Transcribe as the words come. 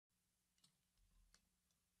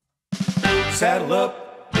Saddle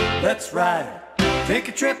up, let's ride. Take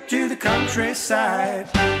a trip to the countryside.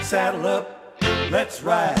 Saddle up, let's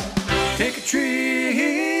ride. Take a trip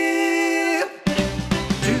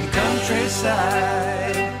to the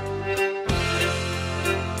countryside.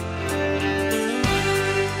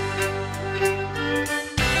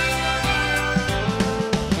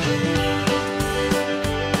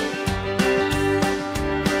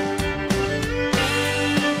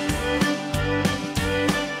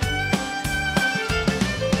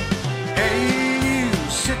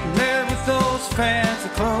 Fancy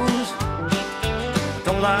clothes,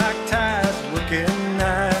 don't like ties, working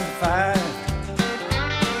 9 to 5.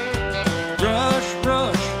 Rush,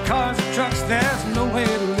 rush, cars and trucks, there's no way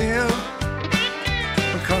to live.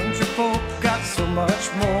 The country folk got so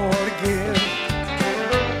much more to give.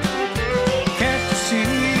 Can't you see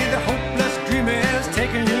the hopeless dream is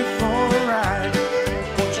taking you for a ride?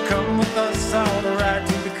 Won't you come with us on a ride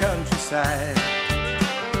to the countryside?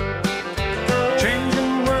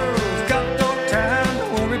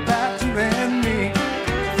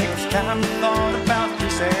 Time thought about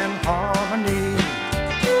peace and harmony.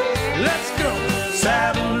 Let's go,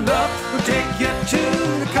 saddle up, we'll take you to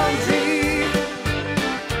the country.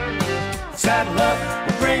 Saddle up,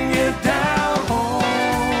 we'll bring you down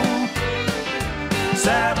home.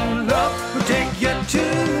 Saddle up, we'll take you to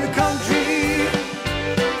the country.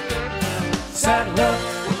 Saddle up,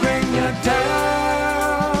 we'll bring you down.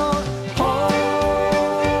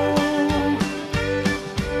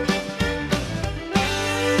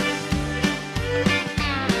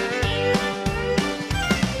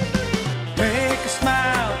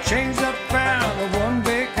 Change the frown with one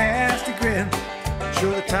big nasty grin.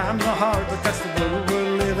 Sure the times are hard, but that's the world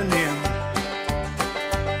we're living in.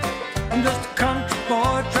 I'm just a country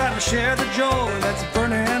boy trying to share the joy that's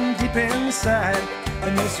burning deep inside.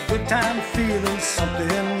 And it's a good time feeling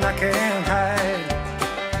something I can't hide.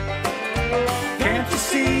 Can't you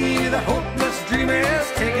see the hopeless dream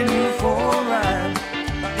is taking you for a ride?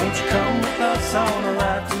 Won't you come with us on a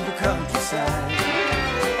ride to the countryside?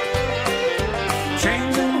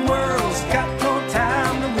 Changing worlds, got no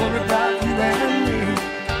time to worry about you and me.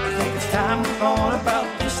 I think it's time we thought about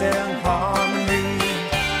peace and harmony.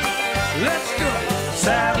 Let's go,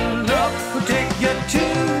 saddle up, we'll take you to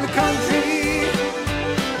the country.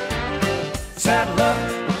 Saddle up,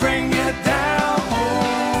 we'll bring you down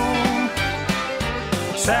home.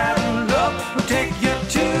 Saddle up, we'll take you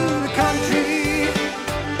to the country.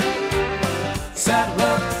 Saddle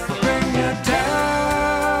up, we'll bring you down.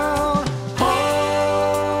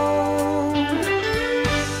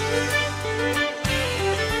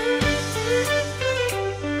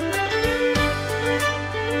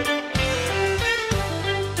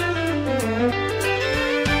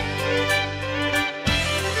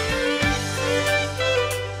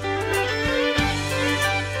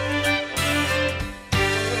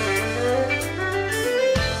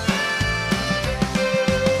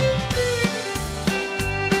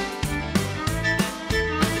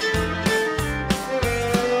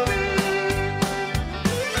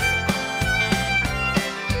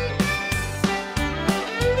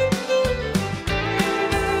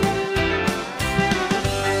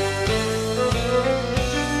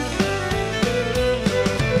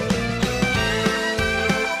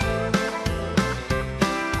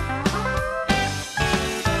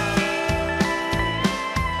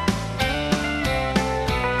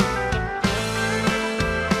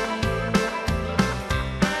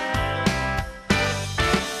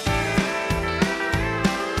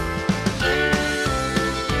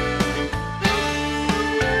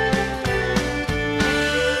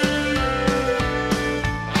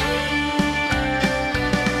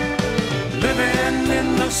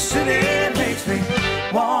 City makes me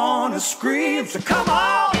wanna scream, so come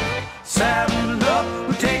on, saddle up,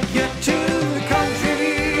 we'll take you to the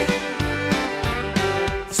country.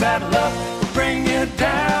 Saddle up, we'll bring you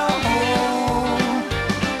down home.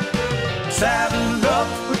 Saddle up,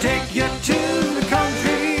 we'll take you to